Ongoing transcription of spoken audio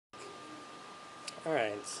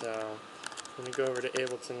Alright, so I'm going to go over to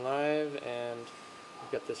Ableton Live, and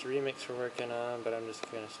we've got this remix we're working on, but I'm just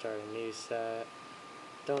going to start a new set.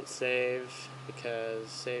 Don't save, because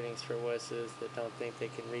saving's for wusses that don't think they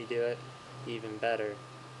can redo it even better,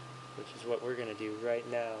 which is what we're going to do right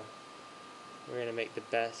now. We're going to make the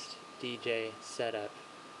best DJ setup,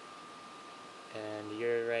 and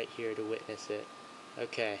you're right here to witness it.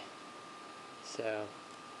 Okay, so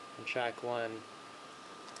on track 1,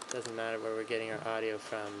 doesn't matter where we're getting our audio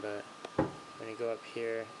from, but I'm going to go up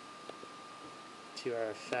here to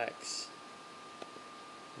our effects,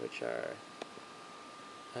 which are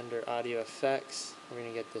under audio effects. We're going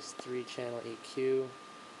to get this 3-channel EQ.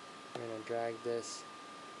 We're going to drag this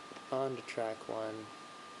onto track 1.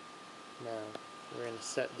 Now we're going to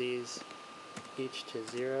set these each to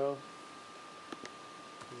 0,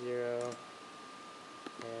 0,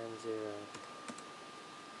 and 0.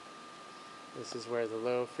 This is where the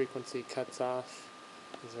low frequency cuts off.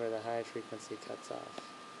 This is where the high frequency cuts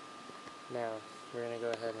off. Now, we're going to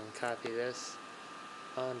go ahead and copy this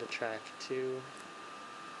onto track 2,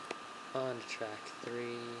 onto track 3,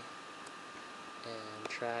 and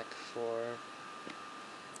track 4.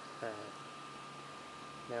 Alright.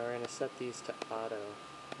 Now we're going to set these to auto.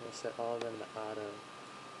 We're going to set all of them to auto.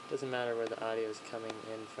 Doesn't matter where the audio is coming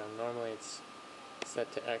in from. Normally it's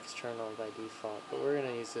set to external by default, but we're going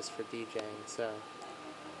to use this for DJing. So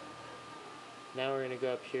now we're going to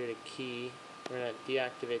go up here to key. We're going to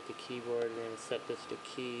deactivate the keyboard. We're going to set this to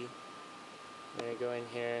key. We're going to go in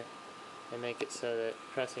here and make it so that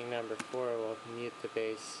pressing number 4 will mute the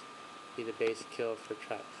bass, be the bass kill for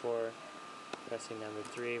track 4. Pressing number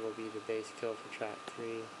 3 will be the bass kill for track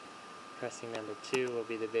 3. Pressing number 2 will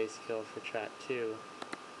be the bass kill for track 2.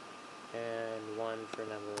 And 1 for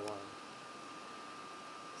number 1.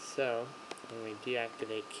 So, when we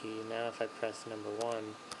deactivate key, now if I press number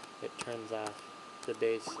 1, it turns off the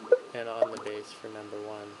bass and on the bass for number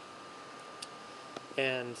 1.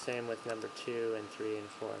 And same with number 2 and 3 and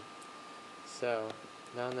 4. So,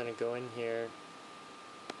 now I'm going to go in here,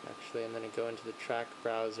 actually I'm going to go into the track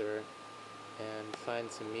browser and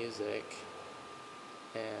find some music,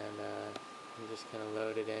 and I'm just going to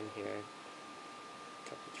load it in here, a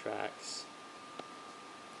couple tracks.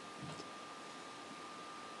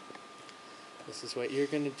 This is what you're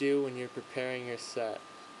going to do when you're preparing your set.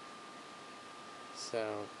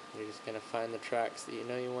 So you're just going to find the tracks that you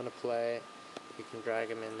know you want to play. You can drag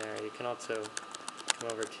them in there. You can also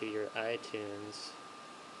come over to your iTunes.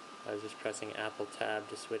 I was just pressing Apple tab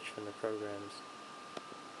to switch from the programs.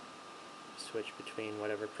 Switch between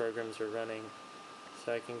whatever programs are running.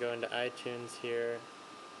 So I can go into iTunes here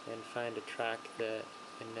and find a track that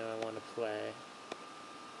I know I want to play,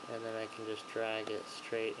 and then I can just drag it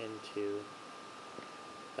straight into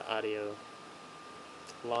the audio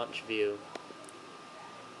launch view.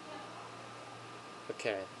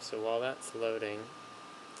 Okay, so while that's loading,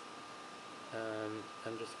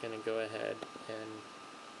 I'm just going to go ahead and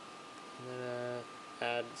I'm going to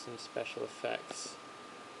add some special effects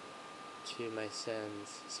to my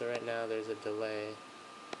sends. So right now there's a delay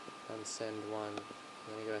on send 1.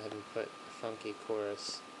 I'm going to go ahead and put a funky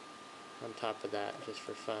chorus on top of that just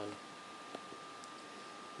for fun.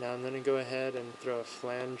 Now I'm going to go ahead and throw a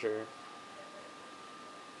flanger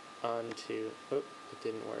onto, oh, it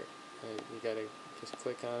didn't work. You got to just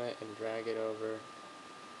click on it and drag it over,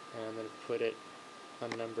 and I'm going to put it on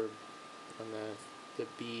number, on the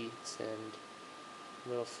B send,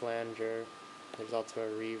 little flanger. There's also a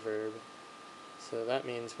reverb. So that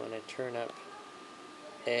means when I turn up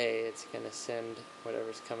A, it's going to send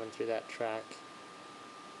whatever's coming through that track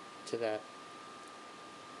to that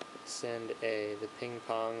send A, the ping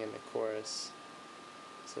pong and the chorus.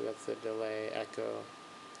 So that's the delay, echo,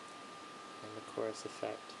 and the chorus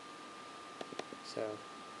effect. So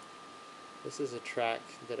this is a track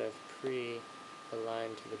that I've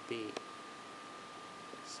pre-aligned to the beat.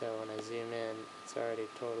 So when I zoom in, it's already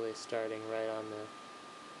totally starting right on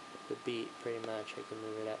the beat pretty much. I can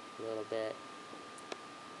move it up a little bit.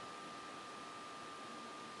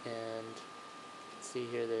 And you can see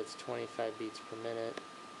here that it's 25 beats per minute.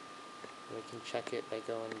 We can check it by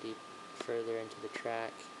going deep further into the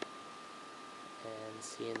track and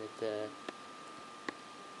seeing that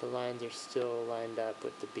the lines are still lined up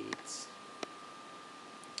with the beats.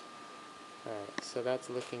 Alright, so that's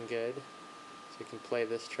looking good. So we can play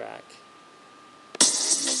this track.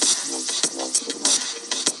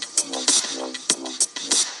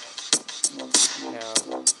 Now,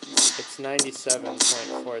 it's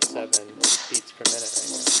 97.47 beats per minute right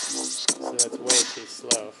now, so that's way too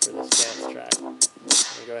slow for this dance track. I'm going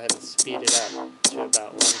to go ahead and speed it up to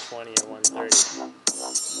about 120 or 130.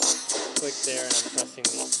 Click there and I'm pressing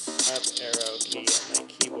the up arrow key on my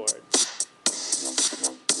keyboard.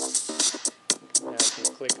 Now I can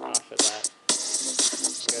click off of that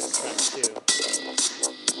and go to track 2. I'm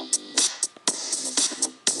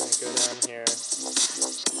going to go down here and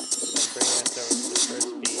bring this over to the first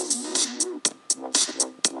beat.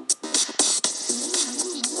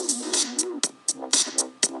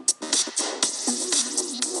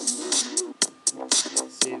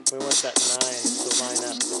 See, we want that 9 to line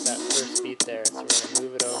up with that first beat there, so we're going to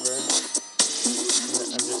move it over.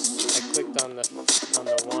 And I clicked on the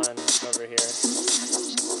 1 over here,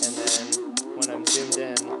 and then when I'm zoomed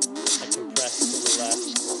in, I compress to the left.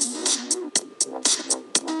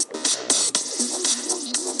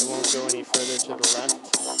 It won't go any further to the left,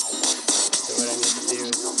 so what I need to do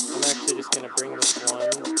is, I'm actually just going to bring this 1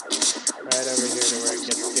 right over here to where it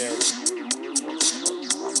gets good.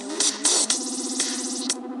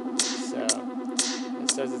 So, it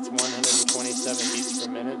says it's 127 beats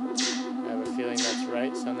per minute. I have a feeling that's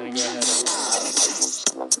right, so I'm going to go ahead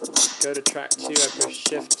and go to track 2. I press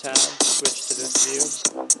Shift Tab, switch to this view.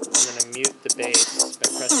 I'm going to mute the bass by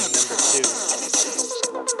pressing number 2.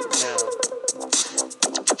 Now,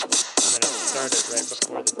 I'm going to start it right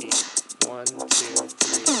before the beat. 1, 2, 3,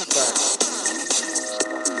 start.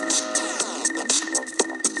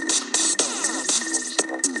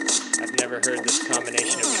 I've never heard this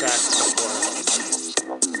combination of tracks before.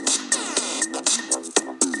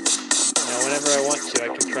 Now whenever I want to, I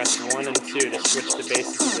can press 1 and 2 to switch the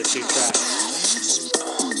basses of the 2 tracks.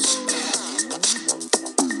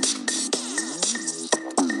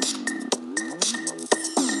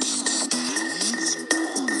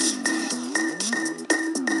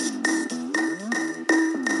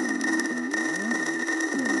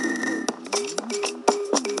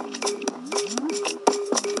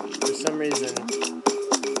 For some reason,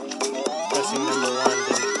 pressing number 1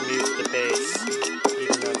 didn't mute the bass,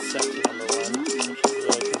 even though it's set to number 1, which is a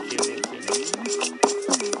little confusing to me.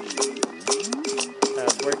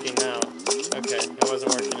 It's working now. Okay, it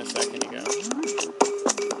wasn't working a second ago.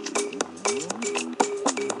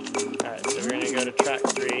 Alright, so we're going to go to track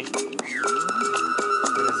 3. I'm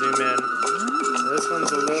going to zoom in. Now, this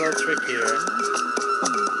one's a little trickier.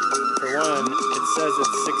 For one, it says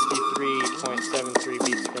it's 63.73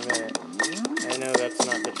 beats per minute. I know that's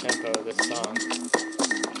not the tempo of this song.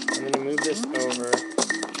 I'm going to move this over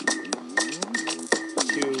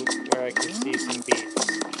to where I can see some beats.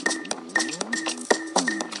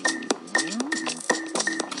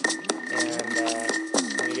 And I'm going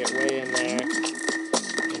to get way in there.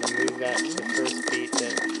 I'm going to move that to the first beat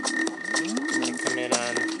that I'm going to come in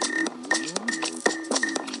on.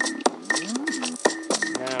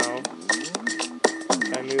 Now,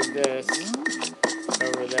 if I move this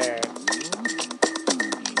over there,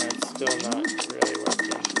 that's still not really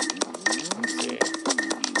working. Let's see.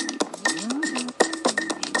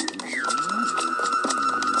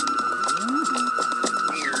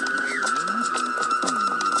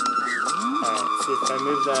 Alright, see if I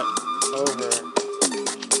move that over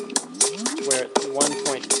where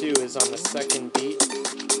 1.2 is on the second beat,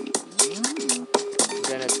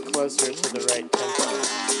 then it's closer to the right tempo.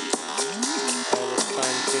 I'll just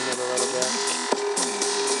fine-tune it a little bit.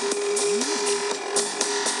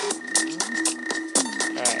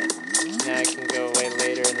 Alright, now I can go way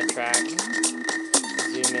later in the track,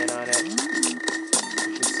 zoom in on it.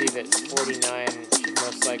 You can see that 49 should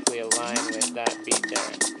most likely align with that beat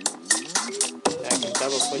there. I can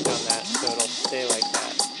double click on that so it'll stay like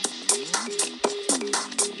that.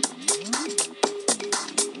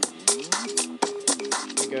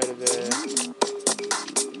 I go to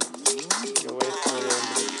go way further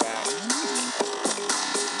into the track.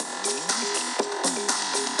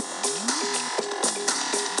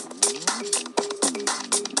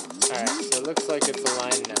 Alright, so it looks like it's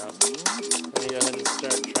aligned now. Let me go ahead and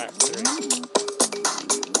start track 3.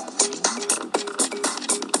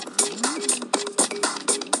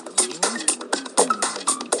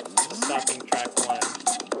 Stopping track 1.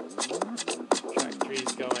 Track 3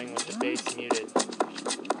 is going with the bass muted.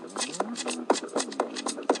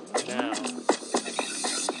 Now,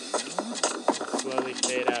 slowly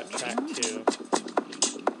fade out track 2.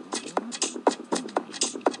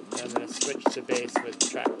 I'm going to switch to bass with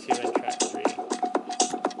track 2 and track 3.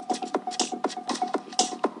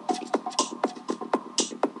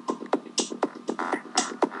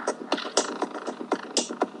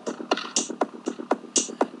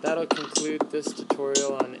 That'll conclude this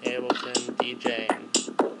tutorial on Ableton DJing.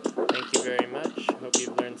 Thank you very much. Hope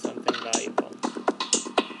you've learned something valuable.